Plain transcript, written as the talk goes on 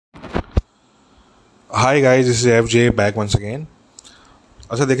Hi guys, this is F J back once again.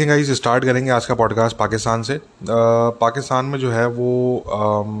 अच्छा देखें guys, start करेंगे आज का पॉडकास्ट पाकिस्तान से। पाकिस्तान में जो है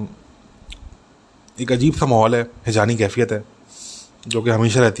वो एक अजीब सा माहौल है, हिजानी कैफियत है जो कि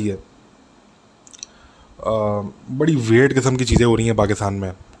हमेशा रहती है। बड़ी वेird किस्म की चीज़ें हो रही हैं पाकिस्तान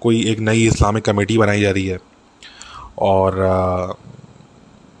में। कोई एक नई इस्लामिक कमेटी बनाई जा रही है और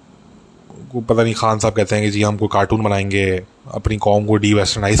को पता नहीं, खान साहब कहते हैं कि जी हम कोई कार्टून बनाएंगे, अपनी कौम को डी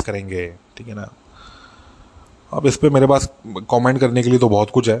वेस्टर्नाइज करेंगे। ठीक है ना। अब इस पे मेरे पास कमेंट करने के लिए तो बहुत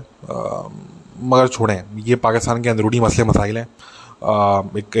कुछ है, मगर छोड़ें, ये पाकिस्तान के अंदरूनी मसले मसाइल हैं।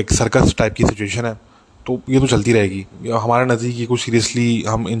 एक सर्कस टाइप की सिचुएशन है, तो ये तो चलती रहेगी। हमारे नज़दीक ये कुछ सीरियसली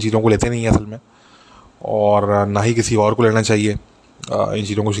हम इन चीज़ों को लेते नहीं हैं असल में, और ना ही किसी और को लेना चाहिए इन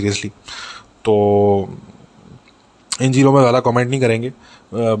चीज़ों को सीरियसली। तो इन चीज़ों में ज़्यादा कमेंट नहीं करेंगे।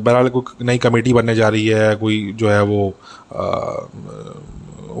 बहरहाल कोई नई कमेटी बनने जा रही है, कोई जो है वो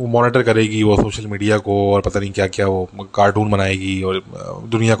मॉनिटर करेगी वो सोशल मीडिया को, और पता नहीं क्या क्या वो कार्टून बनाएगी और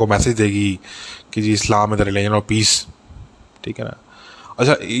दुनिया को मैसेज देगी कि जी Islam is the religion of peace. ठीक है ना।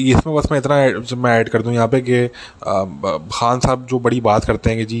 अच्छा, इसमें बस मैं इतना मैं ऐड कर दूं यहाँ पे कि खान साहब जो बड़ी बात करते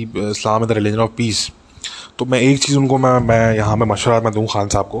हैं कि जी Islam is the religion of peace, तो मैं एक चीज़ उनको मैं यहाँ पे मशवरा मैं दूँ खान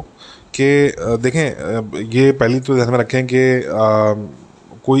साहब को कि देखें, ये पहली तो ध्यान में रखें कि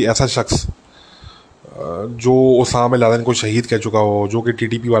कोई ऐसा शख्स जो उसामा बिन लादेन को शहीद कह चुका हो, जो कि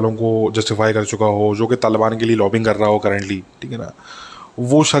टीटीपी वालों को जस्टिफाई कर चुका हो, जो कि तालिबान के लिए लॉबिंग कर रहा हो करेंटली, ठीक है ना,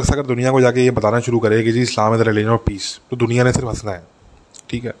 वो शख्स अगर दुनिया को जाके ये बताना शुरू करे कि जी Islam is the religion of peace, तो दुनिया ने सिर्फ हंसना है।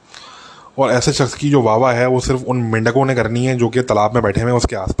 ठीक है। और ऐसे शख्स की जो वाह है वो सिर्फ उन मेंढकों ने करनी है जो कि तालाब में बैठे हुए हैं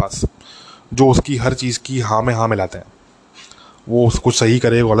उसके आसपास, जो उसकी हर चीज़ की हाँ में हाँ मिलाते हैं। वो कुछ सही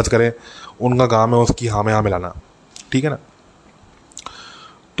करे गलत करे, उनका काम है उसकी हाँ में हाँ मिलाना। ठीक है ना।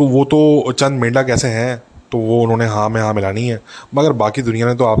 तो वो तो चंद मेंढक ऐसे हैं, तो वो उन्होंने हाँ में हाँ मिलानी है, मगर बाकी दुनिया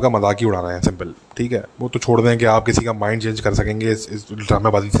ने तो आपका मजाक ही उड़ाना है, सिंपल। ठीक है। वो तो छोड़ दें कि आप किसी का माइंड चेंज कर सकेंगे इस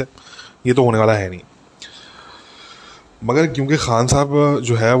ड्रामेबाजी से, ये तो होने वाला है नहीं। मगर क्योंकि खान साहब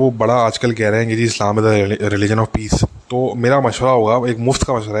जो है वो बड़ा आजकल कह रहे हैं कि जी Islam is the religion of peace, तो मेरा मशवरा होगा, एक मुफ्त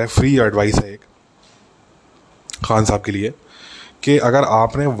का मशवरा है, फ्री एडवाइस है एक खान साहब के लिए, कि अगर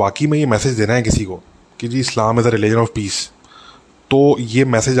आपने वाकई में ये मैसेज देना है किसी को कि जी Islam is the religion of peace, तो ये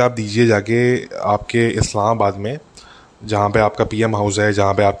मैसेज आप दीजिए जाके आपके इस्लामाबाद में, जहाँ पे आपका पीएम हाउस है,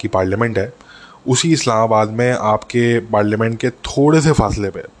 जहाँ पे आपकी पार्लियामेंट है, उसी इस्लामाबाद में आपके पार्लियामेंट के थोड़े से फासले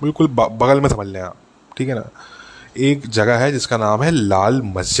पे, बिल्कुल बगल में समझ लें आप। ठीक है ना। एक जगह है जिसका नाम है लाल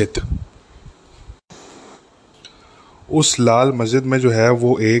मस्जिद। उस लाल मस्जिद में जो है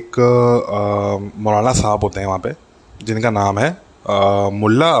वो एक मौलाना साहब होते हैं वहाँ पे, जिनका नाम है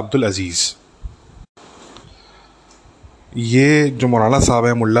मुल्ला अब्दुल अज़ीज़। ये जो मौलाना साहब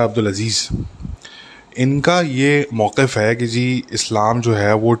हैं मुल्ला अब्दुल अज़ीज़, इनका ये मौक़िफ़ है कि जी इस्लाम जो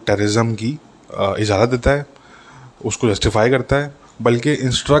है वो टेररिज्म की इजाज़त देता है, उसको जस्टिफाई करता है, बल्कि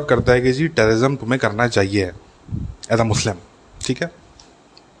इंस्ट्रक्ट करता है कि जी टेररिज्म तुम्हें करना चाहिए एज अ मुस्लिम। ठीक है।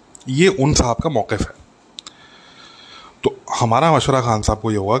 ये उन साहब का मौक़िफ़ है। तो हमारा मशवरा खान साहब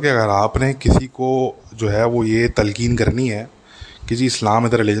को ये होगा कि अगर आपने किसी को जो है वो ये तलकीन करनी है कि जी Islam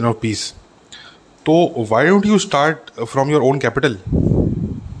is the religion of peace, तो why don't you start from your own capital.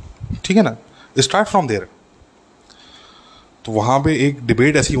 ठीक है ना। Start from there. तो वहाँ पे एक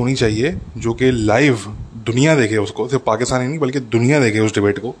डिबेट ऐसी होनी चाहिए जो कि लाइव दुनिया देखे उसको, सिर्फ पाकिस्तान ही नहीं बल्कि दुनिया देखे उस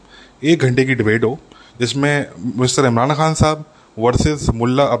डिबेट को। 1 घंटे की डिबेट हो जिसमें मिस्टर इमरान खान साहब वर्सेस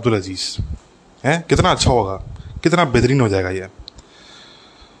मुल्ला अब्दुल अजीज़ हैं। कितना अच्छा होगा, कितना बेहतरीन हो जाएगा ये।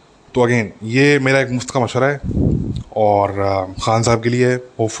 तो अगेन ये मेरा एक मुफ्त का मशवरा है, और खान साहब के लिए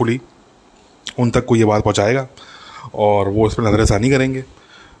होपफुली उन तक को ये बात पहुँचाएगा और वो इस पर नज़रसानी करेंगे।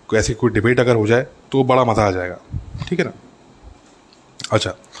 कोई ऐसी कोई डिबेट अगर हो जाए तो बड़ा मज़ा आ जाएगा। ठीक है ना।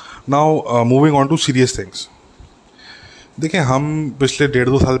 अच्छा, now moving on to serious things. देखिए, हम पिछले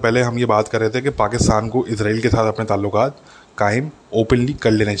 1.5-2 साल पहले हम ये बात कर रहे थे कि पाकिस्तान को इसराइल के साथ अपने ताल्लुकात कायम ओपनली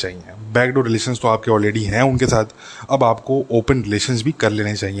कर लेने चाहिए। बैकडोर रिलेशंस तो आपके ऑलरेडी हैं उनके साथ, अब आपको ओपन रिलेशंस भी कर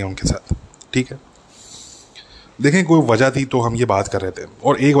लेने चाहिए उनके साथ। ठीक है। देखें, कोई वजह थी तो हम ये बात कर रहे थे,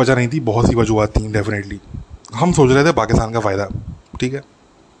 और एक वजह नहीं थी, बहुत सी वजूहत थी डेफिनेटली। हम सोच रहे थे पाकिस्तान का फ़ायदा। ठीक है।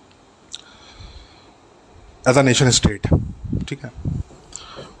 As a nation state. ठीक है।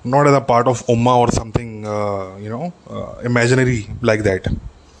 not as a part of Ummah or something, imaginary like that,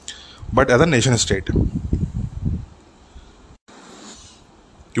 but as a nation state.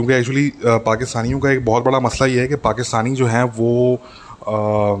 क्योंकि एक्चुअली पाकिस्तानियों का एक बहुत बड़ा मसला ये है कि पाकिस्तानी जो हैं वो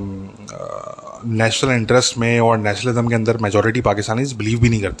नेशनल इंटरेस्ट में और नेशनलिज्म के अंदर मेजॉरिटी पाकिस्तानी बिलीव भी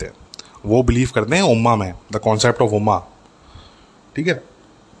नहीं करते। वो बिलीव करते हैं उम्मा में, द कॉन्सेप्ट ऑफ उम्मा। ठीक है।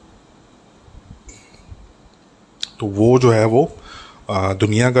 तो वो जो है वो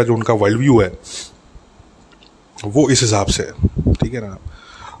दुनिया का जो उनका वर्ल्ड व्यू है वो इस हिसाब से, ठीक है ना।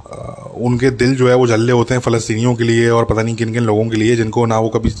 उनके दिल जो है वो जल्ले होते हैं फ़लस्तीनियों के लिए और पता नहीं किन किन लोगों के लिए, जिनको ना वो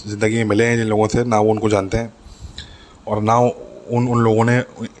कभी ज़िंदगी में मिले हैं, जिन लोगों से ना वो उनको जानते हैं और ना उन उन लोगों ने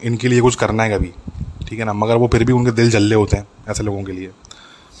इनके लिए कुछ करना है कभी, ठीक है ना। मगर वो फिर भी उनके दिल जल्ले होते हैं ऐसे लोगों के लिए,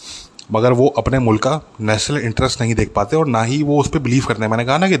 मगर वो अपने मुल्क का नेशनल इंटरेस्ट नहीं देख पाते और ना ही वो उस पर बिलीव करते हैं। मैंने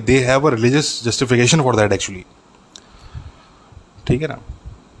कहा ना कि they have a religious justification for that actually, ठीक है ना।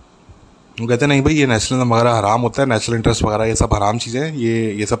 वो कहते हैं नहीं भाई, ये नेशनल वगैरह हराम होता है, नेशनल इंटरेस्ट वगैरह ये सब हराम चीज़ें हैं,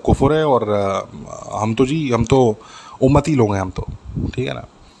 ये सब कुफर है और हम तो उम्मती लोग हैं हम तो, ठीक है ना।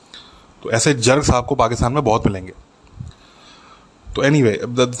 तो ऐसे जर्ग्स आपको पाकिस्तान में बहुत मिलेंगे। तो एनीवे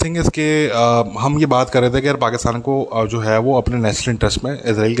द थिंग इज़ के हम ये बात कर रहे थे कि यार पाकिस्तान को जो है वो अपने नेशनल इंटरेस्ट में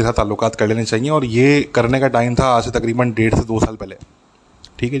इसराइल के साथ ताल्लुकात कर लेने चाहिए, और ये करने का टाइम था आज से तकरीबन 1.5 से 2 साल पहले,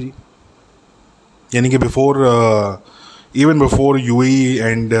 ठीक है जी। यानी कि before even before UAE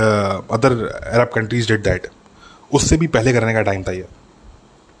and other Arab countries did that, उससे भी पहले करने का टाइम था ये।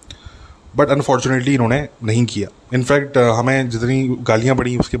 बट अनफॉर्चुनेटली इन्होंने नहीं किया। इनफैक्ट हमें जितनी गालियाँ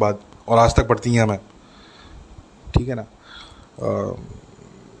पड़ी उसके बाद और आज तक पड़ती हैं हमें, ठीक है ना।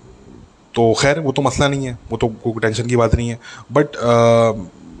 तो खैर वो तो मसला नहीं है, वो तो कोई टेंशन की बात नहीं है। But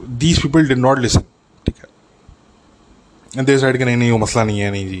these people did not listen, ठीक है। दे साइड के नहीं नहीं वो मसला नहीं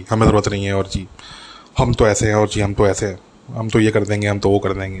है, नहीं जी हमें ज़रूरत नहीं है, और जी हम तो ऐसे हैं, और जी हम तो ऐसे हैं, हम तो ये कर देंगे, हम तो वो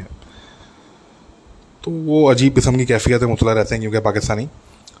कर देंगे। तो वो अजीब किस्म की कैफियत में मुबतला रहते हैं क्योंकि Pakistani.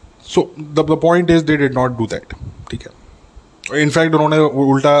 So the point is they did not do that, ठीक है। इनफैक्ट उन्होंने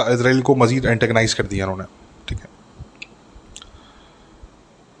उल्टा इसराइल को मज़ीद एंटेगनाइज कर दिया उन्होंने, ठीक है।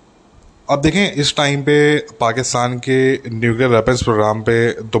 अब देखें इस टाइम पे पाकिस्तान के न्यूक्लियर वेपन्स प्रोग्राम पे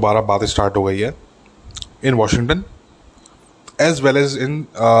दोबारा बात स्टार्ट हो गई है in Washington as well as in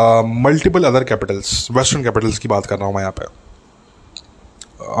multiple other capitals, western capitals की बात कर रहा हूँ मैं यहाँ पे।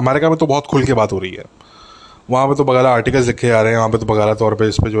 अमेरिका में तो बहुत खुल के बात हो रही है, वहाँ पे तो बगैर आर्टिकल्स लिखे आ रहे हैं, वहाँ पे तो बगैर तौर पे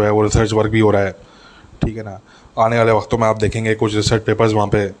इस पे जो है वो रिसर्च वर्क भी हो रहा है, ठीक है ना। आने वाले वक्तों में आप देखेंगे कुछ रिसर्च पेपर्स वहाँ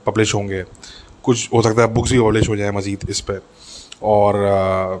पे पब्लिश होंगे, कुछ हो सकता है बुक्स भी पब्लिश हो जाए मज़ीद इस पे, और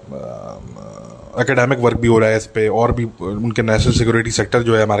एकेडमिक वर्क भी हो रहा है इस पे, और भी उनके नेशनल सिक्योरिटी सेक्टर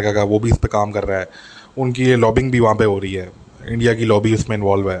जो है अमेरिका का वो भी इस पे काम कर रहा है। उनकी ये लॉबिंग भी वहाँ पे हो रही है, इंडिया की लॉबी इसमें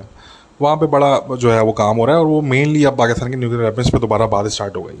इन्वॉल्व है, वहाँ पे बड़ा जो है वो काम हो रहा है। और वो मेनली अब पाकिस्तान के न्यूक्लियर वेपन्स पे दोबारा बात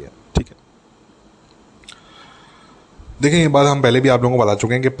स्टार्ट हो गई है, ठीक है। देखिए ये बात हम पहले भी आप लोगों को बता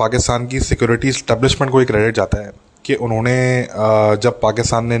चुके हैं कि पाकिस्तान की सिक्योरिटी इस्टेब्लिशमेंट को एक क्रेडिट जाता है कि उन्होंने जब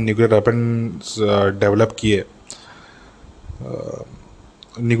पाकिस्तान ने न्यूक्लियर वेपन्स डेवलप किए,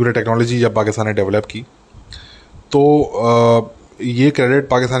 न्यूक्लियर टेक्नोलॉजी जब पाकिस्तान ने डेवलप की, तो ये क्रेडिट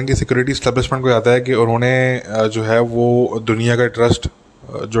पाकिस्तान की सिक्योरिटी इस्टेब्लिशमेंट को जाता है कि उन्होंने जो है वो दुनिया का ट्रस्ट,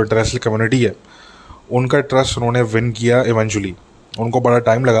 जो इंटरनेशनल कम्युनिटी है उनका ट्रस्ट उन्होंने विन किया इवेंचुअली। उनको बड़ा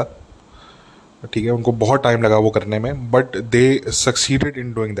टाइम लगा, ठीक है, उनको बहुत टाइम लगा वो करने में, but they succeeded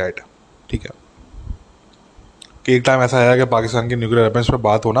in doing that, ठीक है। कि एक टाइम ऐसा आया कि पाकिस्तान के न्यूक्लियर वेपन्स पे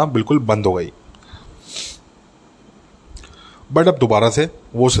बात होना बिल्कुल बंद हो गई, बट अब दोबारा से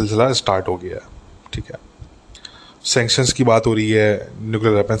वो सिलसिला स्टार्ट हो गया है, ठीक है। सैंक्शंस की बात हो रही है,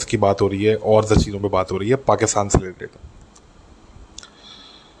 न्यूक्लियर वेपन्स की बात हो रही है, और 10 चीज़ों पे बात हो रही है पाकिस्तान से रिलेटेड।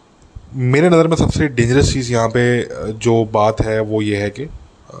 मेरे नज़र में सबसे डेंजरस चीज़ यहाँ पे जो बात है वो ये है कि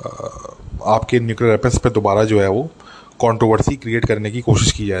आपके न्यूक्लियर वेपन्स पे दोबारा जो है वो कंट्रोवर्सी क्रिएट करने की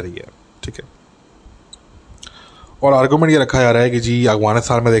कोशिश की जा रही है, ठीक है। और आर्गूमेंट ये रखा जा रहा है कि जी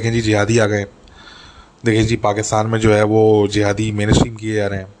अफगानिस्तान में देखें जी जिहादी आ गए, देखें जी पाकिस्तान में जो है वो जिहादी मेन स्ट्रीम किए जा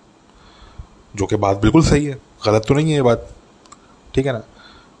रहे हैं, जो कि बात बिल्कुल सही है, गलत तो नहीं है ये बात, ठीक है ना।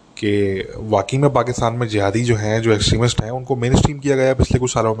 कि वाकई में पाकिस्तान में जिहादी जो हैं, जो एक्सट्रीमिस्ट हैं, उनको मेन स्ट्रीम किया गया है पिछले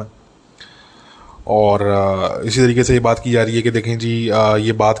कुछ सालों में। और इसी तरीके से ये बात की जा रही है कि देखें जी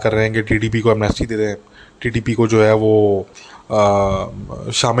ये बात कर रहे हैं कि टीटीपी को एमनेस्टी दे दें, टीटीपी को जो है वो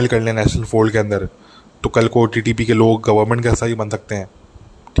शामिल कर लें नेशनल फोल्ड के अंदर, तो कल को टीटीपी के लोग गवर्नमेंट का हिस्सा भी बन सकते हैं,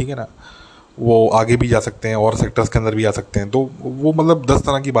 ठीक है ना। वो आगे भी जा सकते हैं और सेक्टर्स के अंदर भी आ सकते हैं। तो वो मतलब 10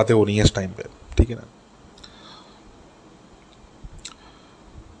 तरह की बातें हो रही हैं इस टाइम पे, ठीक है ना।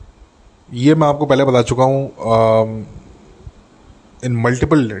 ये मैं आपको पहले बता चुका हूँ इन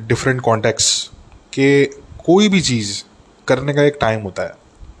मल्टीपल डिफरेंट कॉन्टेक्स्ट के कोई भी चीज़ करने का एक टाइम होता है,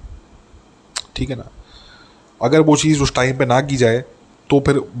 ठीक है ना। अगर वो चीज़ उस टाइम पे ना की जाए तो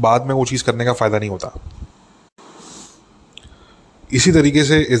फिर बाद में वो चीज़ करने का फ़ायदा नहीं होता। इसी तरीके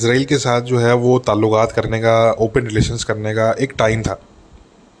से इसराइल के साथ जो है वो ताल्लुकात करने का, ओपन रिलेशंस करने का एक टाइम था,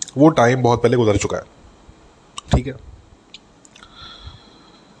 वो टाइम बहुत पहले गुजर चुका है, ठीक है।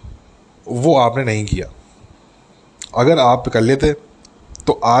 वो आपने नहीं किया। अगर आप कर लेते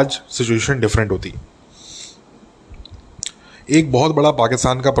तो आज सिचुएशन डिफरेंट होती। एक बहुत बड़ा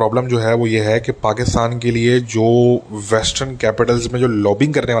पाकिस्तान का प्रॉब्लम जो है वो ये है कि पाकिस्तान के लिए जो वेस्टर्न कैपिटल्स में जो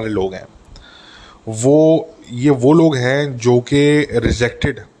लॉबिंग करने वाले लोग हैं वो लोग हैं जो कि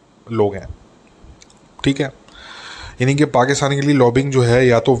रिजेक्टेड लोग हैं, ठीक है। यानी कि पाकिस्तान के लिए लॉबिंग जो है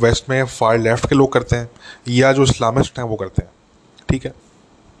या तो वेस्ट में फार लेफ्ट के लोग करते हैं या जो इस्लामिस्ट हैं वो करते हैं, ठीक है।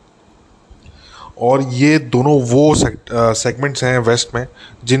 और ये दोनों वो सेगमेंट्स हैं वेस्ट में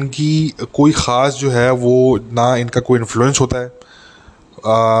जिनकी कोई ख़ास जो है वो ना इनका कोई इन्फ्लुएंस होता है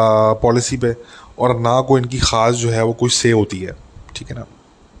पॉलिसी पे, और ना कोई इनकी ख़ास जो है वो कोई से होती है, ठीक है ना।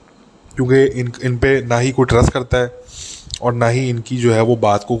 क्योंकि इन पे ना ही कोई ट्रस्ट करता है और ना ही इनकी जो है वो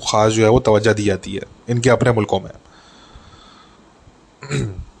बात को ख़ास जो है वो तवज्जो दी जाती है इनके अपने मुल्कों में।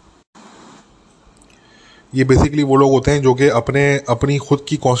 ये बेसिकली वो लोग होते हैं जो कि अपनी खुद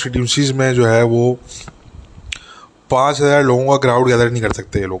की कॉन्स्टिट्यूंसीज में जो है वो 5,000 लोगों का क्राउड गैदर नहीं कर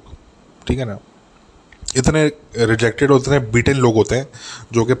सकते ये लोग, ठीक है ना। इतने रिजेक्टेड और इतने बीटन लोग होते हैं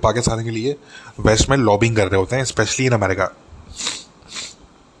जो कि पाकिस्तान के लिए वेस्ट में लॉबिंग कर रहे होते हैं, स्पेशली इन अमेरिका।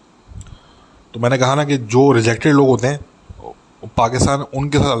 तो मैंने कहा ना कि जो रिजेक्टेड लोग होते हैं पाकिस्तान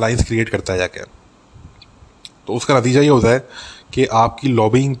उनके साथ अलाइंस क्रिएट करता है जाके। तो उसका नतीजा ये होता है कि आपकी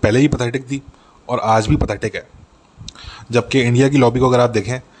लॉबिंग पहले ही पैथेटिक थी और आज भी पैथेटिक है। जबकि इंडिया की लॉबी को अगर आप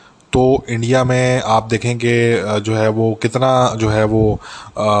देखें तो इंडिया में आप देखें कि जो है वो कितना जो है वो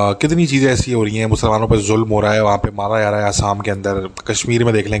कितनी चीज़ें ऐसी हो रही हैं, मुसलमानों पर जुल्म हो रहा है, वहाँ पे मारा जा रहा है, आसाम के अंदर, कश्मीर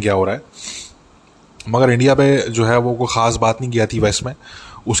में देख लें क्या हो रहा है। मगर इंडिया पे जो है वो कोई ख़ास बात नहीं की जाती वेस्ट में।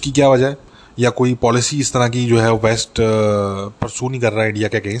 उसकी क्या वजह है, या कोई पॉलिसी इस तरह की जो है वेस्ट परसू नहीं कर रहा है इंडिया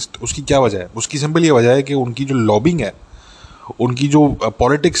के अगेंस्ट, उसकी क्या वजह है? उसकी सिंपल ये वजह है कि उनकी जो लॉबिंग है, उनकी जो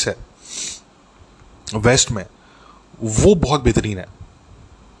पॉलिटिक्स है वेस्ट में, वो बहुत बेहतरीन है।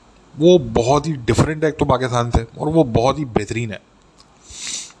 वो बहुत ही डिफरेंट है एक तो पाकिस्तान से, और वो बहुत ही बेहतरीन है।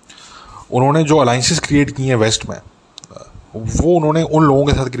 उन्होंने जो अलाइंसेस क्रिएट की हैं वेस्ट में, वो उन्होंने उन लोगों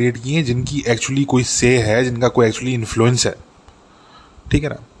के साथ क्रिएट की हैं जिनकी एक्चुअली कोई से है, जिनका कोई एक्चुअली इन्फ्लुएंस है, ठीक है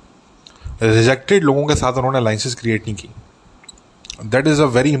ना। रिजेक्टेड लोगों के साथ उन्होंने अलाइंसेस क्रिएट नहीं की। That is a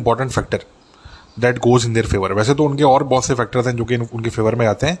very important factor that goes in their favour. वैसे तो उनके और बहुत से फैक्टर्स हैं जो कि उनके फेवर में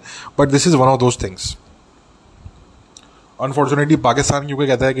आते हैं, but this is one of those things. Unfortunately Pakistan क्योंकि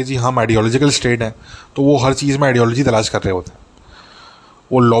कहता है कि जी हम आइडियोलॉजिकल स्टेट हैं, तो वो हर चीज़ में आइडियोलॉजी तलाश कर रहे होते हैं।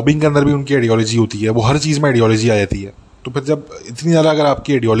 वो लॉबिंग के अंदर भी उनकी आइडियोलॉजी होती है, वो हर चीज़ में आइडियोलॉजी आ जाती है। तो फिर जब इतनी ज़्यादा अगर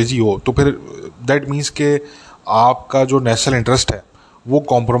आपकी आइडियोलॉजी हो तो फिर दैट मीन्स के आपका जो नेशनल इंटरेस्ट है वो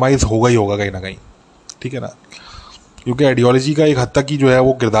कॉम्प्रोमाइज़ होगा ही होगा कहीं ना कहीं, ठीक है ना। क्योंकि आइडियोलॉजी का एक हद तक ही जो है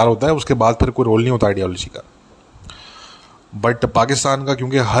वो किरदार होता है, उसके बाद फिर कोई रोल नहीं होता आइडियोलॉजी का। बट पाकिस्तान का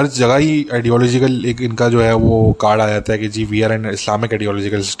क्योंकि हर जगह ही आइडियोलॉजिकल एक इनका जो है वो कार्ड आ जाता है कि जी we are an Islamic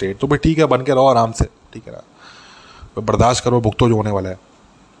ideological state, तो फिर ठीक है, बन के रहो आराम से, ठीक है ना, तो बर्दाश्त करो, भुगतो जो होने वाला है।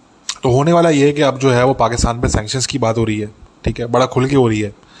 तो होने वाला ये है कि अब जो है वो पाकिस्तान पे सैंक्शंस की बात हो रही है, ठीक है, बड़ा खुल के हो रही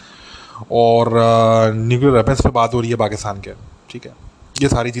है, और न्यूक्लियर वेपन्स पे बात हो रही है पाकिस्तान के, ठीक है, ये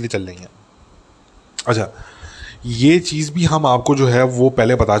सारी चीज़ें चल रही हैं। अच्छा, ये चीज़ भी हम आपको जो है वो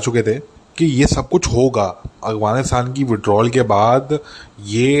पहले बता चुके थे कि ये सब कुछ होगा अफगानिस्तान की विड्रॉल के बाद,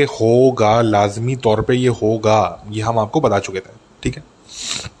 ये होगा, लाजमी तौर पे ये होगा, ये हम आपको बता चुके थे, ठीक है।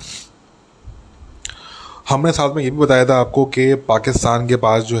 हमने साथ में ये भी बताया था आपको कि पाकिस्तान के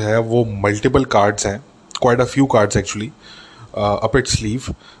पास जो है वो मल्टीपल कार्ड्स हैं, quite a few cards actually up it's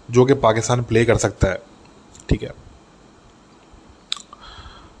sleeve, जो कि पाकिस्तान प्ले कर सकता है, ठीक है।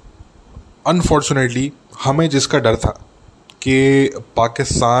 अनफॉर्चुनेटली हमें जिसका डर था कि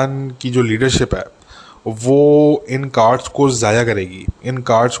पाकिस्तान की जो लीडरशिप है वो इन कार्ड्स को ज़ाया करेगी, इन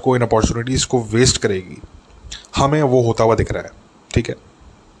कार्ड्स को, इन अपॉर्चुनिटीज़ को वेस्ट करेगी, हमें वो होता हुआ दिख रहा है, ठीक है।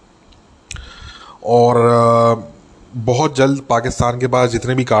 और बहुत जल्द पाकिस्तान के पास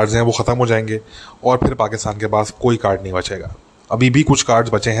जितने भी कार्ड्स हैं वो ख़त्म हो जाएंगे और फिर पाकिस्तान के पास कोई कार्ड नहीं बचेगा। अभी भी कुछ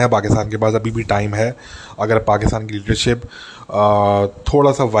कार्ड्स बचे हैं पाकिस्तान के पास, अभी भी टाइम है। अगर पाकिस्तान की लीडरशिप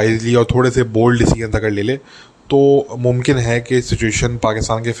थोड़ा सा वाइजली और थोड़े से बोल्ड डिसीजन अगर ले ले तो मुमकिन है कि सिचुएशन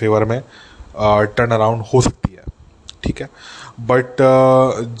पाकिस्तान के फेवर में टर्न अराउंड हो सकती है, ठीक है। बट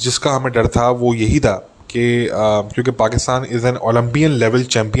जिसका हमें डर था वो यही था कि क्योंकि Pakistan is an Olympian level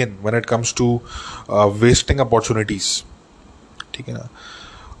champion when it comes to wasting opportunities, ठीक है ना।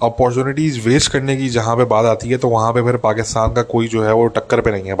 अपॉर्चुनिटीज़ वेस्ट करने की जहाँ पे बात आती है तो वहाँ पे फिर पाकिस्तान का कोई जो है वो टक्कर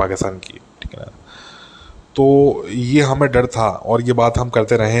पे नहीं है पाकिस्तान की, ठीक है ना। तो ये हमें डर था और ये बात हम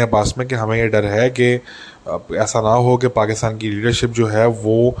करते रहे हैं पास में कि हमें ये डर है कि ऐसा ना हो कि पाकिस्तान की लीडरशिप जो है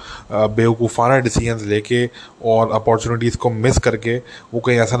वो बेवकूफ़ाना डिसीजंस लेके और अपॉर्चुनिटीज़ को मिस करके वो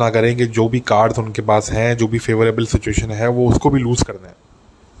कहीं ऐसा ना करें कि जो भी कार्ड्स उनके पास हैं, जो भी फेवरेबल सिचुएशन है वो उसको भी लूज़ कर दें,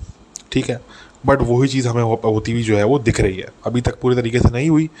 ठीक है। बट वही चीज़ हमें होती हुई जो है वो दिख रही है, अभी तक पूरी तरीके से नहीं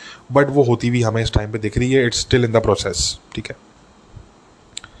हुई, बट वो होती हुई हमें इस टाइम पे दिख रही है, it's still in the process, ठीक है।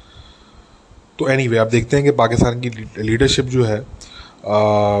 तो एनीवे आप देखते हैं कि पाकिस्तान की लीडरशिप जो है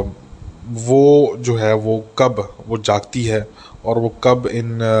वो जो है वो कब वो जागती है और वो कब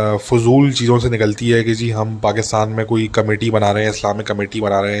इन फजूल चीज़ों से निकलती है कि जी हम पाकिस्तान में कोई कमेटी बना रहे हैं, इस्लामिक कमेटी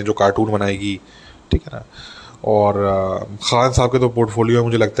बना रहे हैं जो कार्टून बनाएगी, ठीक है ना। और ख़ान साहब के तो पोर्टफोलियो में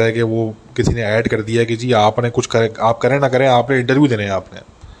मुझे लगता है कि वो किसी ने ऐड कर दिया कि जी आपने कुछ करें, आप करें ना करें, आपने इंटरव्यू देने हैं आपने,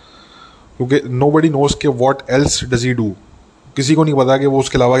 क्योंकि नो बडी नोज के what else does he do, किसी को नहीं पता कि वो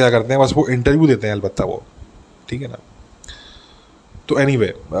उसके अलावा क्या करते हैं, बस वो इंटरव्यू देते हैं अलबत्ता वो, ठीक है ना। तो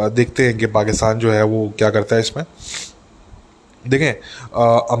एनीवे देखते हैं कि पाकिस्तान जो है वो क्या करता है इसमें। देखें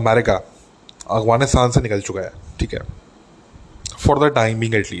अमेरिका अफगानिस्तान से निकल चुका है, ठीक है, for the time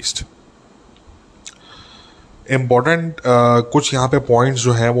being at least. Important कुछ यहाँ पे पॉइंट्स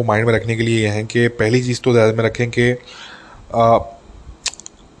जो हैं वो माइंड में रखने के लिए ये हैं कि पहली चीज़ तो ध्यान में रखें कि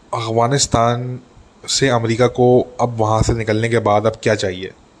अफगानिस्तान से अमेरिका को अब वहाँ से निकलने के बाद अब क्या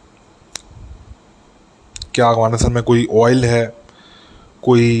चाहिए। क्या अफगानिस्तान में कोई ऑयल है,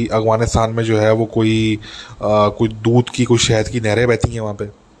 कोई अफगानिस्तान में जो है वो कोई दूध की, कोई शहद की नहरें बहती हैं वहाँ पे,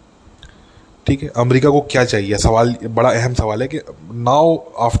 ठीक है। अमेरिका को क्या चाहिए, सवाल बड़ा अहम सवाल है कि now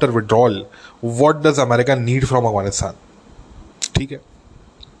after withdrawal what does America need from Afghanistan, ठीक है।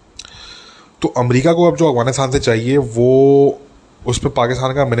 तो अमेरिका को अब जो अफगानिस्तान से चाहिए वो, उस पर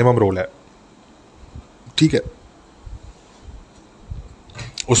पाकिस्तान का मिनिमम रोल है, ठीक है,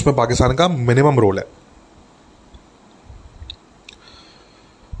 उसमें पाकिस्तान का मिनिमम रोल है।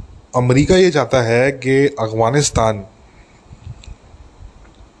 अमेरिका ये चाहता है कि Afghanistan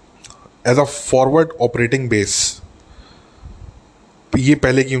as a forward operating base, ये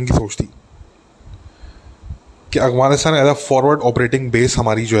पहले की उनकी सोच थी कि Afghanistan as a forward operating base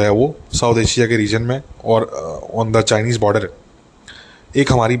हमारी जो है वो साउथ एशिया के रीजन में और ऑन द चाइनीज़ बॉर्डर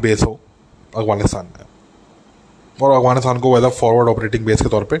एक हमारी बेस हो अफगानिस्तान में, और अफगानिस्तान को as a forward operating base के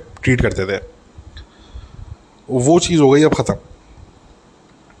तौर पे ट्रीट करते थे। वो चीज़ हो गई अब ख़त्म।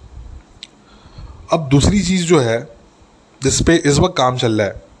 अब दूसरी चीज़ जो है जिस पे इस वक्त काम चल रहा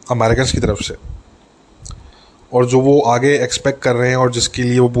है अमेरिकन की तरफ से, और जो वो आगे एक्सपेक्ट कर रहे हैं और जिसके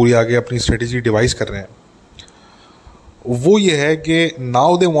लिए वो पूरी आगे अपनी स्ट्रेटेजी डिवाइस कर रहे हैं, वो ये है कि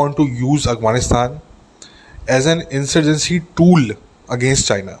now they want to use Afghanistan as an insurgency tool against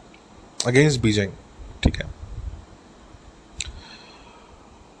China, against Beijing, ठीक है।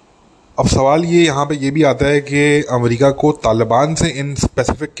 अब सवाल ये यहाँ पे ये भी आता है कि अमेरिका को तालिबान से इन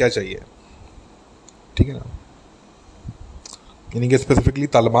स्पेसिफिक क्या चाहिए, ठीक है ना, यानी कि स्पेसिफिकली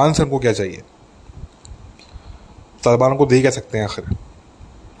तालिबान से उनको क्या चाहिए। तालिबान को दे क्या सकते हैं आखिर,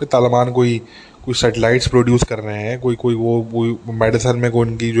 कि तालिबान कोई सैटेलाइट्स प्रोड्यूस कर रहे हैं, कोई मेडिसिन में कोई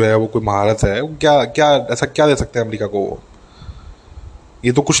उनकी जो है वो कोई महारत है, वो क्या क्या ऐसा क्या दे सकते हैं अमेरिका को वो,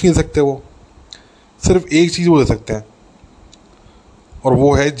 ये तो कुछ नहीं दे सकते। वो सिर्फ एक चीज़ वो दे सकते हैं और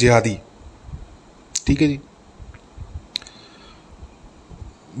वो है जिहादी, ठीक है जी।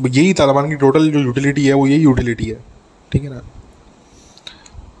 यही तालिबान की टोटल जो यूटिलिटी है वो यही यूटिलिटी है, ठीक है ना।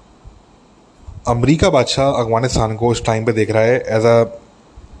 अमेरिका बादशाह अफगानिस्तान को इस टाइम पे देख रहा है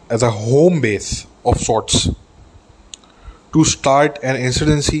as a home base of sorts to start an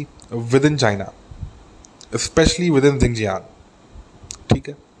insurgency with in China, specially with in Xinjiang, ठीक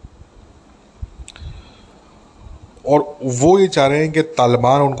है। और वो ये चाह रहे हैं कि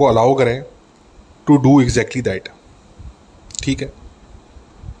तालिबान उनको अलाउ करें टू डू एग्जैक्टली दैट, ठीक है।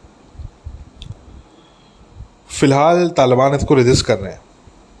 फिलहाल तालिबान इसको रेजिस्ट कर रहे हैं,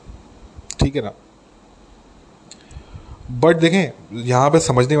 ठीक है ना। बट देखें यहाँ पे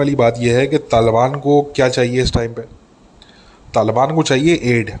समझने वाली बात यह है कि तालिबान को क्या चाहिए इस टाइम पे। तालिबान को चाहिए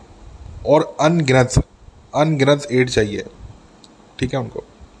एड, और अनगिनत एड चाहिए, ठीक है उनको।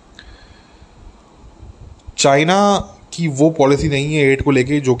 चाइना की वो पॉलिसी नहीं है एड को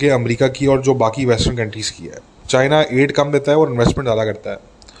लेके जो कि अमेरिका की और जो बाकी वेस्टर्न कंट्रीज़ की है। चाइना एड कम देता है और इन्वेस्टमेंट ज़्यादा करता है,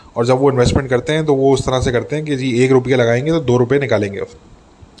 और जब वो इन्वेस्टमेंट करते हैं तो वो उस तरह से करते हैं कि जी 1 रुपया लगाएंगे तो 2 रुपये निकालेंगे उसमें,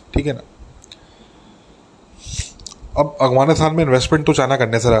 ठीक है ना। अब अफगानिस्तान में इन्वेस्टमेंट तो चाइना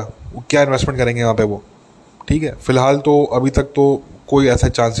करने से रहा, वो क्या इन्वेस्टमेंट करेंगे वहाँ पे वो, ठीक है। फ़िलहाल तो अभी तक तो कोई ऐसा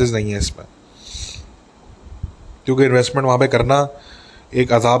चांसेस नहीं है इसमें, क्योंकि इन्वेस्टमेंट वहाँ पे करना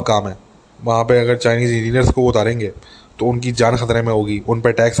एक अजाब काम है। वहाँ पे अगर चाइनीज़ इंजीनियर्स को वो उतारेंगे तो उनकी जान खतरे में होगी, उन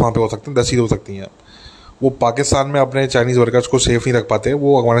पर टैक्स वहाँ पे हो सकते हैं 10 चीज़ हो सकती हैं। वो पाकिस्तान में अपने चाइनीज़ वर्कर्स को सेफ नहीं रख पाते,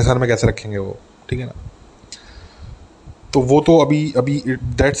 वो अफगानिस्तान में कैसे रखेंगे वो, ठीक है ना। तो वो तो अभी अभी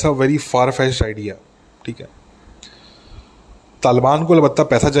that's a very far fetched idea, ठीक है। तालिबान को अलबत्ता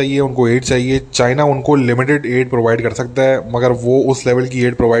पैसा चाहिए, उनको एड चाहिए। चाइना उनको लिमिटेड एड प्रोवाइड कर सकता है, मगर वो उस लेवल की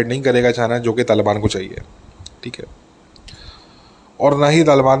एड प्रोवाइड नहीं करेगा चाइना जो कि तालिबान को चाहिए, ठीक है। और ना ही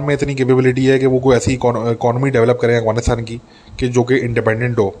तालिबान में इतनी कैपेबिलिटी है कि वो कोई ऐसी इकॉनमी डेवलप करें अफगानिस्तान की कि जो कि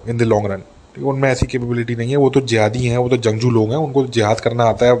इंडिपेंडेंट हो इन द लॉन्ग रन। उनमें ऐसी कैपेबिलिटी नहीं है। वो तो जिहादी हैं, वो तो जंगजू लोग हैं, उनको जिहाद करना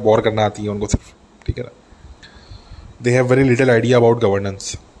आता है, वॉर करना आती है उनको सिर्फ, ठीक है ना। They have very little idea about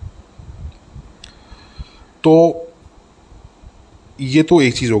governance. तो ये तो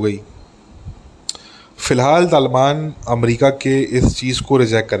एक चीज़ हो गई। फ़िलहाल तालिबान अमेरिका के इस चीज़ को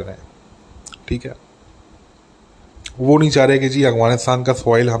रिजेक्ट कर रहे हैं, ठीक है। वो नहीं चाह रहे कि जी अफगानिस्तान का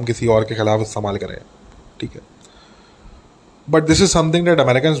सॉइल हम किसी और के खिलाफ इस्तेमाल करें, ठीक है। But this is something that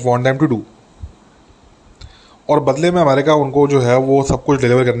Americans want them to do, और बदले में अमेरिका उनको जो है वो सब कुछ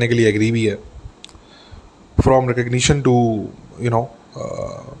डिलीवर करने के लिए एग्री भी है, from recognition to you know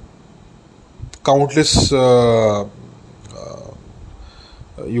countless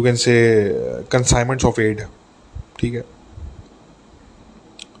you can say consignments of add, ठीक है,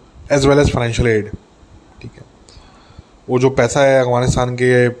 as well as financial aid, ठीक है। वो जो पैसा है अफगानिस्तान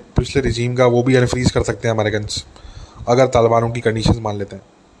के पिछले रिजीम का वो भी अनफ्रीज कर सकते हैं अमेरिकन्स, अगर तालिबान उनकी कंडीशंस मान लेते हैं।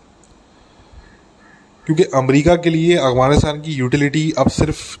 क्योंकि अमेरिका के लिए अफगानिस्तान की यूटिलिटी अब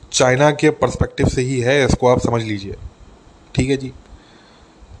सिर्फ चाइना के पर्सपेक्टिव से ही है, इसको आप समझ लीजिए, ठीक है जी।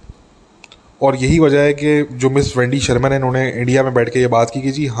 और यही वजह है कि जो मिस वेंडी शर्मा ने, इन्होंने इंडिया में बैठ के ये बात की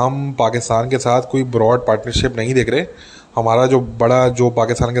कि जी हम पाकिस्तान के साथ कोई ब्रॉड पार्टनरशिप नहीं देख रहे। हमारा जो बड़ा जो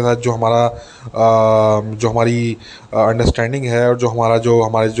पाकिस्तान के साथ जो हमारा जो हमारी अंडरस्टैंडिंग है, और जो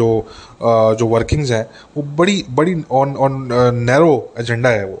हमारे जो वर्किंग्स हैं, वो बड़ी बड़ी ऑन नैरो एजेंडा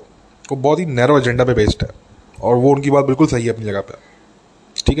है। वो बहुत ही नैरो एजेंडा पे बेस्ड है, और वो उनकी बात बिल्कुल सही है अपनी जगह पे,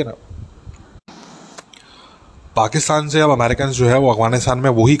 ठीक है ना। पाकिस्तान से अब अमेरिकन जो है वो अफगानिस्तान में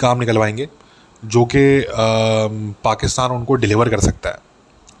वही काम निकलवाएंगे जो कि पाकिस्तान उनको डिलीवर कर सकता है,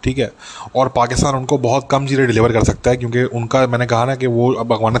 ठीक है। और पाकिस्तान उनको बहुत कम चीज़ें डिलीवर कर सकता है, क्योंकि उनका, मैंने कहा ना कि वो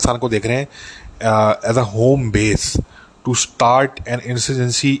अब अफगानिस्तान को देख रहे हैं as a home base to start an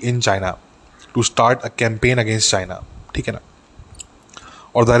insurgency in China, to start a campaign against China, ठीक है ना।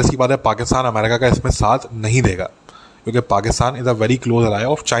 और जाहिर सी बात है पाकिस्तान अमेरिका का इसमें साथ नहीं देगा, क्योंकि Pakistan is a very close ally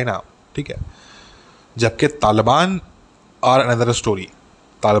of China, ठीक है। जबकि Taliban are another story.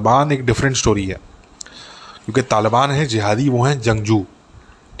 Taliban एक डिफरेंट स्टोरी है, क्योंकि तालिबान है जिहादी, वो हैं जंगजू,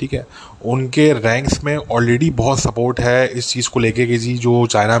 ठीक है। उनके रैंक्स में ऑलरेडी बहुत सपोर्ट है इस चीज़ को लेके कि जी जो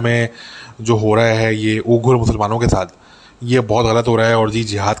चाइना में जो हो रहा है ये उइघुर मुसलमानों के साथ, ये बहुत गलत हो रहा है, और जी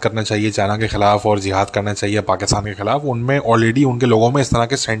जिहाद करना चाहिए चाइना के ख़िलाफ़, और जिहाद करना चाहिए पाकिस्तान के ख़िलाफ़। उनमें ऑलरेडी उनके लोगों में इस तरह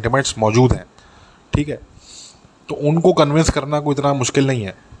के सेंटिमेंट्स मौजूद हैं, ठीक है। तो उनको कन्विंस करना कोई इतना मुश्किल नहीं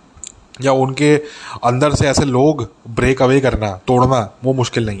है, या उनके अंदर से ऐसे लोग ब्रेक अवे करना, तोड़ना, वो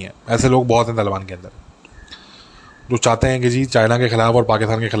मुश्किल नहीं है। ऐसे लोग बहुत हैं तालिबान के अंदर जो चाहते हैं कि जी चाइना के खिलाफ और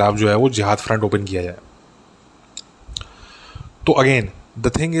पाकिस्तान के खिलाफ जो है वो जिहाद फ्रंट ओपन किया जाए। तो अगेन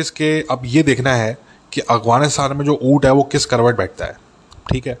द थिंग इज़ के अब ये देखना है कि अफगानिस्तान में जो ऊँट है वो किस करवट बैठता है,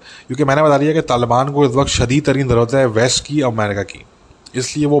 ठीक है। क्योंकि मैंने बता दिया कि तालिबान को इस वक्त शदीद तरीन ज़रूरत है वेस्ट की, अमेरिका की,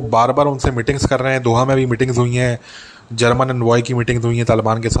 इसलिए वो बार बार उनसे मीटिंग्स कर रहे हैं। दोहा में भी मीटिंग्स हुई हैं, जर्मन एनवॉय की मीटिंग्स हुई हैं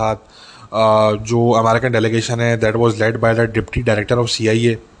तालिबान के साथ। जो अमेरिकन डेलीगेशन है that was led by the deputy director of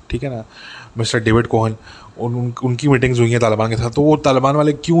CIA, ठीक है ना, मिस्टर डेविड कोहन, उनकी मीटिंग्स हुई हैं तालिबान के साथ। तो वो तालिबान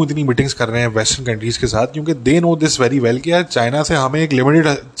वाले क्यों इतनी मीटिंग्स कर रहे हैं वेस्टर्न कंट्रीज़ के साथ? क्योंकि they know this very well कि यार चाइना से हमें एक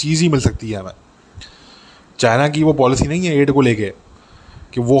लिमिटेड चीज़ ही मिल सकती है। हमें चाइना की वो पॉलिसी नहीं है एड को लेके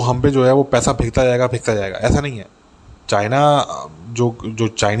कि वो हम पे जो है वो पैसा फेंकता जाएगा, ऐसा नहीं है। चाइना जो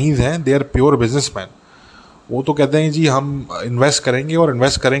चाइनीज़ हैं दे आर प्योर बिजनेसमैन। वो तो कहते हैं जी हम इन्वेस्ट करेंगे, और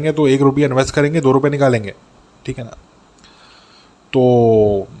इन्वेस्ट करेंगे तो 1 रुपया इन्वेस्ट करेंगे 2 रुपये निकालेंगे, ठीक है ना।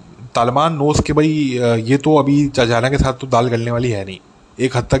 तो तालिबान नोस के भाई ये तो अभी चाइना के साथ तो दाल गलने वाली है नहीं।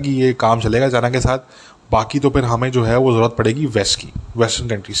 एक हद तक ही ये काम चलेगा चाइना के साथ, बाकी तो फिर हमें जो है वो ज़रूरत पड़ेगी वेस्ट की, वेस्टर्न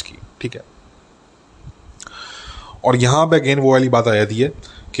कंट्रीज़ की, ठीक है। और यहाँ पे अगेन वो वाली बात आ जाती है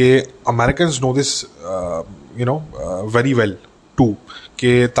कि Americans know this very well too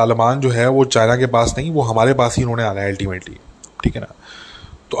कि तालिबान जो है वो चाइना के पास नहीं, वो हमारे पास ही उन्होंने आना है अल्टीमेटली, ठीक है ना।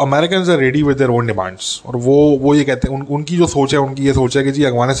 तो Americans are ready with their own demands, और वो ये कहते हैं, उनकी जो सोच है, उनकी ये सोच है कि जी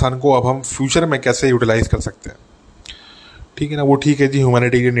अफगानिस्तान को अब हम फ्यूचर में कैसे यूटिलाइज़ कर सकते हैं, ठीक है ना। वो ठीक है जी,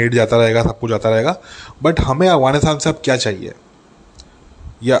 ह्यूमैनिटेरियन एड जाता रहेगा, सब कुछ जाता रहेगा, बट हमें अफगानिस्तान से अब क्या चाहिए,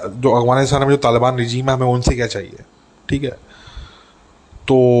 या जो अफगानिस्तान में जो तालिबान रिजीम है हमें उनसे क्या चाहिए, ठीक है।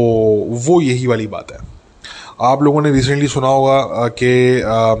 तो वो यही वाली बात है। आप लोगों ने रिसेंटली सुना होगा कि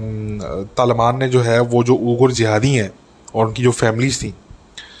तालिबान ने जो है वो जो उइघुर जिहादी हैं और उनकी जो फैमिलीज़ थी,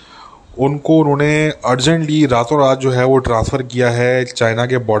 उनको उन्होंने अर्जेंटली रातों रात जो है वो ट्रांसफ़र किया है चाइना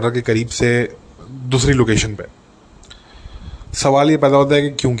के बॉर्डर के करीब से दूसरी लोकेशन पे। सवाल ये पैदा होता है कि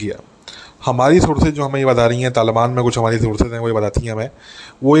क्यों किया। हमारी सोर्सेज जो हमें ये बता रही हैं, तालिबान में कुछ हमारी सोर्सेज हैं वो ये बताती हैं हमें,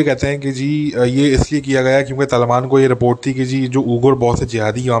 वो ये कहते हैं कि जी ये इसलिए किया गया क्योंकि तालिबान को ये रिपोर्ट थी कि जी जो उगर बहुत से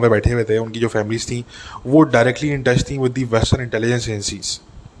जिहादी वहाँ पे बैठे हुए थे, उनकी जो फैमिलीज थी वो डायरेक्टली इन टच थी with the western intelligence agencies,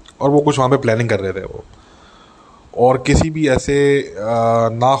 और वो कुछ वहाँ पे प्लानिंग कर रहे थे वो। और किसी भी ऐसे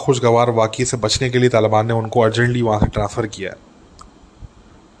नाखुशगवार वाक़ये से बचने के लिए तालिबान ने उनको अर्जेंटली वहाँ से ट्रांसफ़र किया,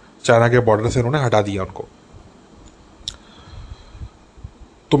 चाइना के बॉर्डर से उन्होंने हटा दिया उनको।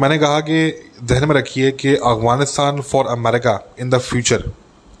 तो मैंने कहा कि ध्यान में रखिए कि Afghanistan for America in the future,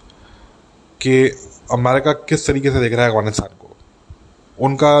 कि अमेरिका किस तरीके से देख रहा है अफगानिस्तान को,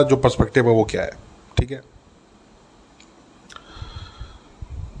 उनका जो पर्सपेक्टिव है वो क्या है, ठीक है।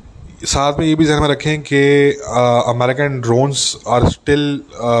 साथ में ये भी ध्यान में रखें कि American drones are still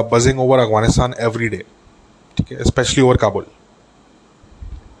buzzing over Afghanistan every day, ठीक है, स्पेशली ओवर काबुल।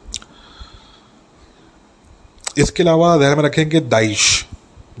 इसके अलावा ध्यान में रखें कि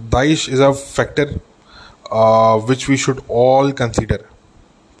Daesh is a factor which we should all consider,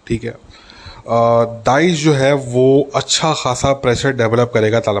 ठीक है। दाइश जो है वो अच्छा खासा प्रेशर डेवलप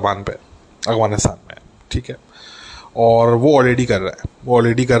करेगा तालिबान पे अफगानिस्तान में, ठीक है, और वो ऑलरेडी कर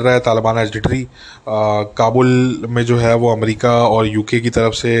रहा है। तालिबान एज लिटरली काबुल में जो है वो अमेरिका और यूके की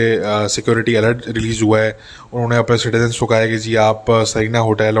तरफ से सिक्योरिटी अलर्ट रिलीज़ हुआ है। उन्होंने अपने सिटीजन्स को कहा है कि जी आप सरीना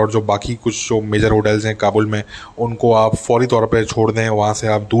होटल और जो बाकी कुछ जो मेजर होटल्स हैं काबुल में, उनको आप फौरी तौर पे छोड़ दें, वहाँ से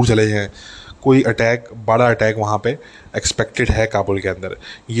आप दूर चले जाएँ। कोई बड़ा अटैक वहाँ पे एक्सपेक्टेड है काबुल के अंदर।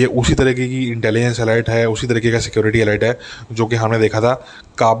 ये उसी तरीके की इंटेलिजेंस अलर्ट है, उसी तरीके का सिक्योरिटी अलर्ट है जो कि हमने देखा था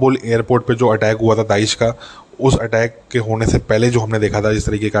काबुल एयरपोर्ट पे जो अटैक हुआ था दाइश का। उस अटैक के होने से पहले जो हमने देखा था जिस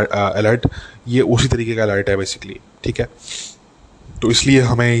तरीके का अलर्ट, ये उसी तरीके का अलर्ट है बेसिकली, ठीक है। तो इसलिए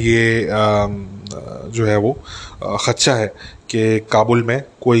हमें ये जो है वो खदशा है कि काबुल में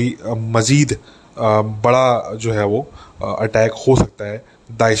कोई मज़ीद बड़ा जो है वो अटैक हो सकता है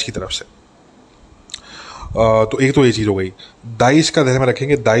दाइश की तरफ से। तो एक तो ये चीज़ हो गई। दाइश का ध्यान में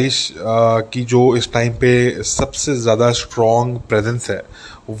रखेंगे, दाइश की जो इस टाइम पे सबसे ज़्यादा स्ट्रॉन्ग प्रेजेंस है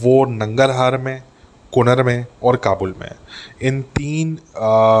वो नंगरहार में, कुनर में और काबुल में। इन 3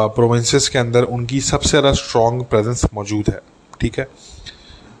 प्रोविंसेस के अंदर उनकी सबसे ज़्यादा स्ट्रॉन्ग प्रेजेंस मौजूद है, ठीक है।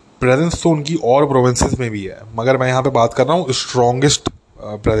 प्रेजेंस तो उनकी और प्रोविंसेस में भी है, मगर मैं यहाँ पे बात कर रहा हूँ स्ट्रॉन्गेस्ट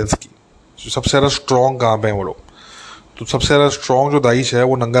प्रेजेंस की। सबसे ज़्यादा स्ट्रॉन्ग कहाँ पे हैं वो लोग? तो सबसे ज़्यादा स्ट्रॉन्ग जो दाइश है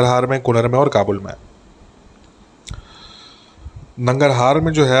वो नंगरहार में, कुनर में और काबुल में। नंगरहार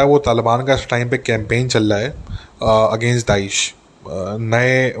में जो है वो तालिबान का इस टाइम पे कैंपेन चल रहा है अगेंस्ट दाइश।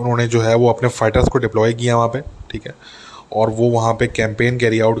 नए उन्होंने जो है वो अपने फाइटर्स को डिप्लॉय किया वहाँ पे, ठीक है, और वो वहाँ पे कैंपेन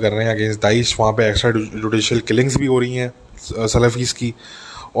कैरी आउट कर रहे हैं अगेंस्ट दाइश। वहाँ पे एक्स्ट्रा जुडिशियल किलिंग्स भी हो रही हैं सलाफीज़ की,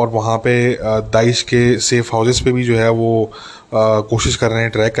 और वहाँ पे दाइश के सेफ हाउसेस पे भी जो है वो कोशिश कर रहे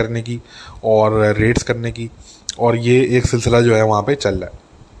हैं ट्रैक करने की और रेड्स करने की, और ये एक सिलसिला जो है वहाँ पे चल रहा है।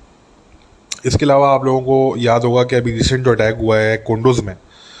 इसके अलावा आप लोगों को याद होगा कि अभी रिसेंट जो अटैक हुआ है कुंडुज़ में,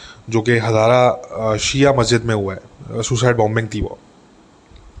 जो कि हज़ारा शिया मस्जिद में हुआ है, सुसाइड बॉम्बिंग थी वो।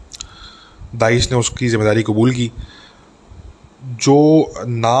 दाइश ने उसकी जिम्मेदारी कबूल की। जो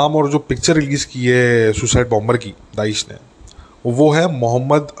नाम और जो पिक्चर रिलीज़ की है सुसाइड बॉम्बर की दाइश ने, वो है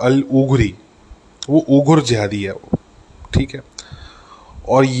मोहम्मद अल उगरी, वो उगुर जिहादी है वो, ठीक है।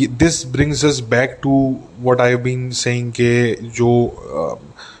 और this brings us back to what I have been saying के जो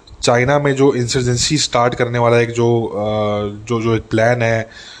चाइना में जो इंसर्जेंसी स्टार्ट करने वाला एक जो एक प्लान है,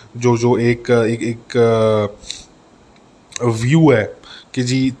 जो एक व्यू है कि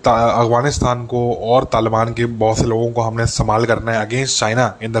जी अफगानिस्तान को और तालिबान के बहुत से लोगों को हमने संभाल करना है against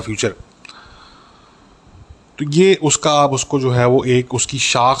China in the future. तो ये उसका आप उसको जो है वो एक उसकी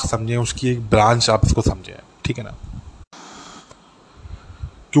शाख समझें, उसकी एक ब्रांच आप इसको समझें, ठीक है ना।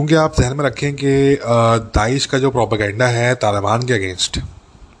 क्योंकि आप ध्यान में रखें कि दाइश का जो प्रोपेगेंडा है तालिबान के अगेंस्ट,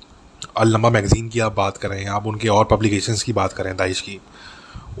 अल-नबा मैगज़ीन की आप बात करें, आप उनके और पब्लिकेशंस की बात करें दाइश की,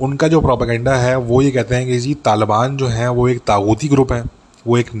 उनका जो प्रोपेगेंडा है वो ये कहते हैं कि जी तालिबान जो है वो एक तागूती ग्रुप है,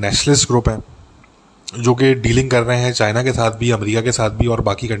 वो एक नेशनलिस्ट ग्रुप है जो कि डीलिंग कर रहे हैं चाइना के साथ भी, अमेरिका के साथ भी और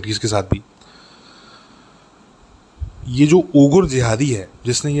बाकी कंट्रीज़ के साथ भी। ये जो उगुर जिहादी है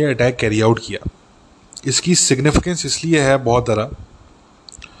जिसने ये अटैक कैरी आउट किया, इसकी सिग्निफिकेंस इसलिए है बहुत ज़रा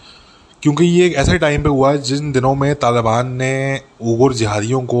क्योंकि ये एक ऐसे टाइम पे हुआ जिन दिनों में तालिबान ने उगुर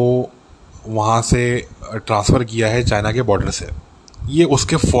जिहादियों को वहाँ से ट्रांसफ़र किया है चाइना के बॉर्डर से। ये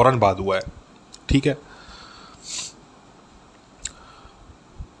उसके फ़ौरन बाद हुआ है, ठीक है।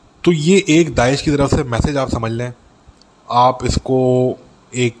 तो ये एक दाइश की तरफ से मैसेज आप समझ लें, आप इसको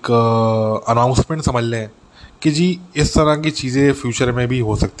एक अनाउंसमेंट समझ लें कि जी इस तरह की चीज़ें फ्यूचर में भी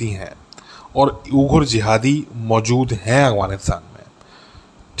हो सकती हैं और उगुर जिहादी मौजूद हैं अफगानिस्तान में,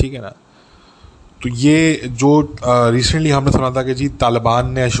 ठीक है ना। तो ये जो रिसेंटली हमने सुना था कि जी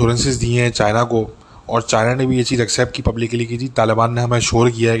तालिबान ने एश्योरेंसेस दिए हैं चाइना को, और चाइना ने भी ये चीज़ एक्सेप्ट की पब्लिकली कि जी तालिबान ने हमें श्योर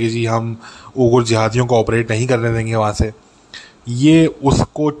किया है कि जी हम उग्र जिहादियों को ऑपरेट नहीं करने देंगे वहाँ से। ये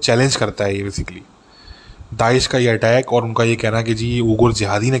उसको चैलेंज करता है ये बेसिकली दाइश का ये अटैक, और उनका ये कहना कि जी उग्र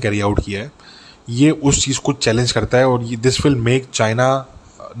जिहादी ने कैरी आउट किया है, ये उस चीज़ को चैलेंज करता है, और this will make China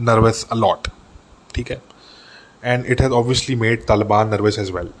nervous a lot, ठीक है। And it has obviously made Taliban nervous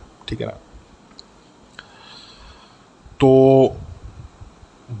as well, ठीक है ना। तो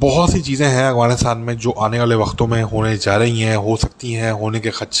बहुत सी चीज़ें हैं अफगानिस्तान में जो आने वाले वक्तों में होने जा रही हैं, हो सकती हैं, होने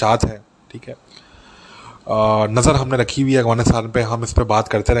के खदशात हैं, ठीक है। नज़र हमने रखी हुई है अफगानिस्तान पे, हम इस पर बात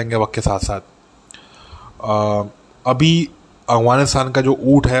करते रहेंगे वक्त के साथ साथ। अभी अफगानिस्तान का जो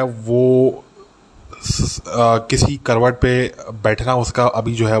ऊँट है वो किसी करवट पे बैठना उसका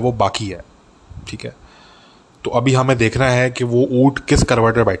अभी जो है वो बाकी है, ठीक है। तो अभी हमें देखना है कि वो ऊँट किस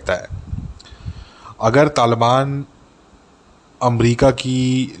करवट पे बैठता है। अगर तालिबान अमेरिका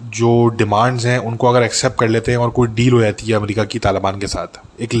की जो डिमांड्स हैं उनको अगर एक्सेप्ट कर लेते हैं और कोई डील हो जाती है अमेरिका की तालिबान के साथ,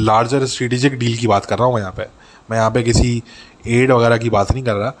 एक लार्जर स्ट्रेटेजिक डील की बात कर रहा हूँ मैं यहाँ पे किसी एड वगैरह की बात नहीं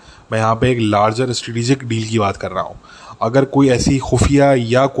कर रहा, मैं यहाँ पे एक लार्जर स्ट्रेटेजिक डील की बात कर रहा हूँ। अगर कोई ऐसी खुफिया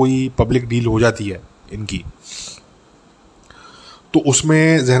या कोई पब्लिक डील हो जाती है इनकी, तो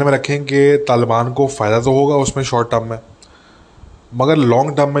उसमें जहन में रखें कि तालिबान को फ़ायदा तो होगा उसमें शॉर्ट टर्म में, मगर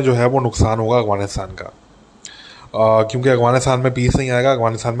लॉन्ग टर्म में जो है वो नुकसान होगा अफगानिस्तान का। क्योंकि अफगानिस्तान में पीस नहीं आएगा,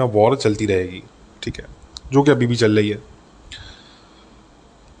 अफगानिस्तान में वॉर चलती रहेगी, ठीक है, जो कि अभी भी चल रही है।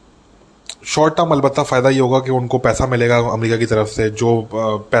 शॉर्ट टर्म अलबत्ता फ़ायदा ये होगा कि उनको पैसा मिलेगा अमेरिका की तरफ से, जो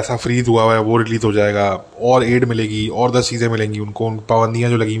पैसा फ्रीज हुआ है वो रिलीज़ हो जाएगा, और एड मिलेगी, और 10 चीज़ें मिलेंगी उनको, उन पाबंदियाँ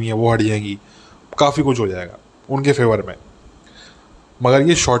जो लगी हुई हैं वो हट जाएंगी, काफ़ी कुछ हो जाएगा उनके फेवर में। मगर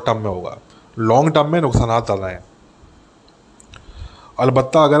ये शॉर्ट टर्म में होगा, लॉन्ग टर्म में नुकसान ज़्यादा हैं।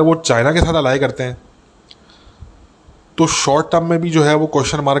 अलबत्ता अगर वो चाइना के साथ अलाई करते हैं तो शॉर्ट टर्म में भी जो है वो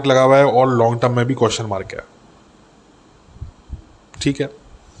क्वेश्चन मार्क लगा हुआ है, और लॉन्ग टर्म में भी क्वेश्चन मार्क है, ठीक है।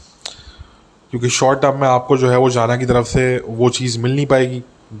 क्योंकि शॉर्ट टर्म में आपको जो है वो चाइना की तरफ से वो चीज़ मिल नहीं पाएगी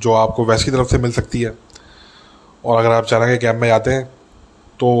जो आपको वेस्ट की तरफ से मिल सकती है, और अगर आप चाइना के कैंप में जाते हैं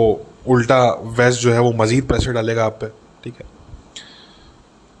तो उल्टा वेस्ट जो है वो मज़ीद प्रेशर डालेगा आप पे, ठीक है।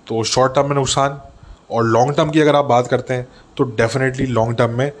 तो शॉर्ट टर्म में नुकसान, और लॉन्ग टर्म की अगर आप बात करते हैं तो डेफिनेटली लॉन्ग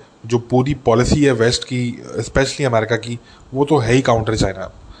टर्म में जो पूरी पॉलिसी है वेस्ट की, स्पेशली अमेरिका की, वो तो है ही काउंटर चाइना।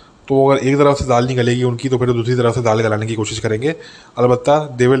 तो अगर एक तरफ से दाल नहीं गलेगी उनकी तो फिर दूसरी तरफ से दाल गलाने की कोशिश करेंगे, अलबत्ता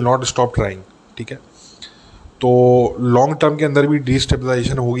they will not stop trying, ठीक है। तो लॉन्ग टर्म के अंदर भी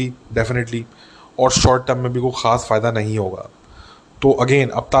डिस्टेबलाइजेशन होगी डेफिनेटली, और शॉर्ट टर्म में भी कोई ख़ास फ़ायदा नहीं होगा। तो अगेन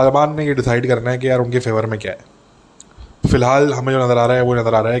अब तालिबान ने ये डिसाइड करना है कि यार उनके फेवर में क्या है। फ़िलहाल हमें जो नज़र आ रहा है वो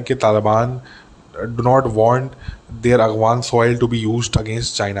नज़र आ रहा है कि Taliban do not want there Afghan soil to be used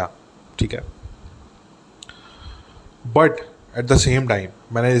against China, ठीक है। But at the same time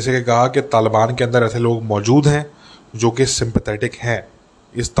मैंने जैसे कि कहा कि तालिबान के अंदर ऐसे लोग मौजूद हैं जो कि सिंपैथेटिक हैं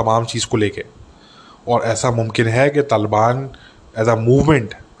इस तमाम चीज़ को लेके, और ऐसा मुमकिन है कि Taliban as a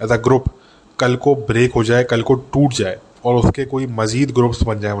movement, as a group कल को ब्रेक हो जाए, कल को टूट जाए, और उसके कोई मज़ीद ग्रुप्स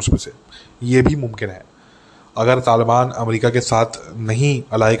बन जाए उसमें से, ये भी मुमकिन है। अगर तालिबान अमेरिका के साथ नहीं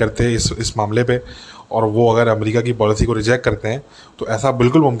अलाई करते इस मामले पे, और वो अगर अमेरिका की पॉलिसी को रिजेक्ट करते हैं, तो ऐसा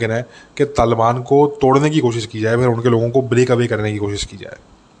बिल्कुल मुमकिन है कि तालिबान को तोड़ने की कोशिश की जाए, फिर उनके लोगों को ब्रेक अवे करने की कोशिश की जाए,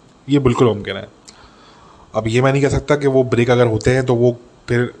 ये बिल्कुल मुमकिन है। अब ये मैं नहीं कह सकता कि वो ब्रेक अगर होते हैं तो वो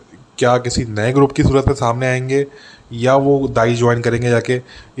फिर क्या किसी नए ग्रुप की सूरत में सामने आएंगे या वो दाइश ज्वाइन करेंगे जाके,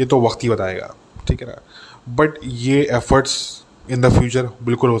 ये तो वक्त ही बताएगा, ठीक है ना। बट ये एफर्ट्स इन द फ्यूचर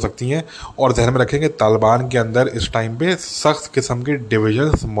बिल्कुल हो सकती हैं, और ध्यान में रखेंगे तालिबान के अंदर इस टाइम पे सख्त किस्म के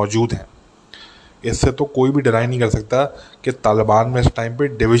डिविजन्स मौजूद हैं। इससे तो कोई भी डिनाई नहीं कर सकता कि तालिबान में इस टाइम पे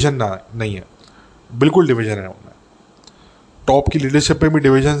डिवीज़न नहीं है, बिल्कुल डिवीज़न है उनमें। टॉप की लीडरशिप में भी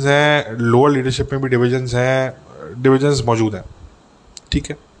डिविजन्स हैं, लोअर लीडरशिप में भी डिविजन्स हैं, डिविजन्स मौजूद हैं, ठीक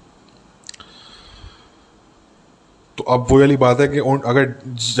है। तो अब वो वाली बात है कि उन अगर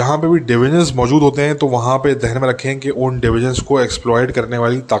जहाँ पे भी डिविजन्स मौजूद होते हैं तो वहाँ पे ध्यान में रखें कि उन डिविजन्स को एक्सप्लॉइट करने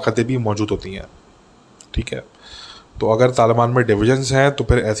वाली ताकतें भी मौजूद होती हैं, ठीक है। तो अगर तालिबान में डिविजन्स हैं तो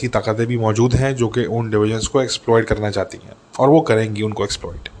फिर ऐसी ताकतें भी मौजूद हैं जो कि उन डिविजन्स को एक्सप्लॉइट करना चाहती हैं, और वो करेंगी उनको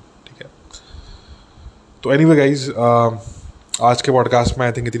एक्सप्लॉइट, ठीक है। तो एनीवे गाइस, आज के पॉडकास्ट में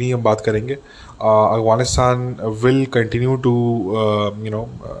आई थिंक इतनी हम बात करेंगे। Afghanistan will continue to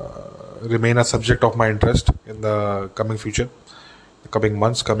remain a subject of my interest in the coming future, coming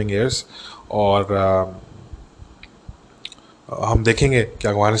months, coming years, और हम देखेंगे कि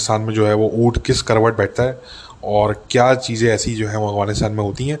अफगानिस्तान में जो है वो ऊँट किस करवट बैठता है, और क्या चीज़ें ऐसी जो है वो अफगानिस्तान में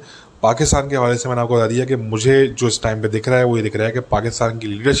होती हैं। पाकिस्तान के हवाले से मैंने आपको बता दिया कि मुझे जो इस टाइम पे दिख रहा है वो ये दिख रहा है कि पाकिस्तान की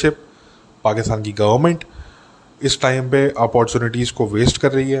लीडरशिप पाकिस्तान की गवर्नमेंट इस टाइम पे अपॉर्चुनिटीज़ को वेस्ट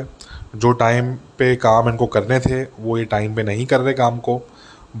कर रही है। जो टाइम पे काम इनको करने थे वो ये टाइम पे नहीं कर रहे काम को।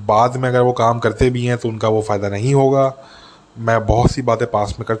 बाद में अगर वो काम करते भी हैं तो उनका वो फ़ायदा नहीं होगा। मैं बहुत सी बातें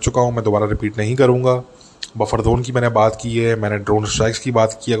पास में कर चुका हूँ, मैं दोबारा रिपीट नहीं करूँगा। बफर जोन की मैंने बात की है, मैंने ड्रोन स्ट्राइक्स की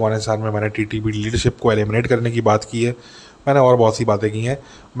बात की है अफगानिस्तान में, मैंने टीटीपी लीडरशिप को एलिमिनेट करने की बात की है, मैंने और बहुत सी बातें की हैं,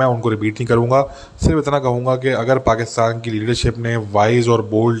 मैं उनको रिपीट नहीं करूँगा। सिर्फ इतना कहूँगा कि अगर पाकिस्तान की लीडरशिप ने वाइज और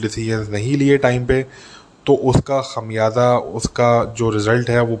बोल्ड डिसीजंस नहीं लिए टाइम पे, तो उसका खमियाजा, उसका जो रिज़ल्ट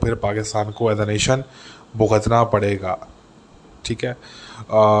है वो फिर पाकिस्तान को एज अ नेशन भुगतना पड़ेगा। ठीक है।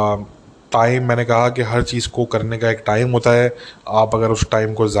 टाइम, मैंने कहा कि हर चीज़ को करने का एक टाइम होता है। आप अगर उस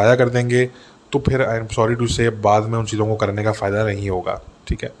टाइम को ज़ाया कर देंगे तो फिर आई एम सॉरी टू से बाद में उन चीज़ों को करने का फ़ायदा नहीं होगा।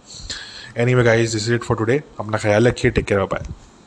 ठीक है। Anyway guys, this is it for today. अपना ख्याल रखिए। Take care, bye.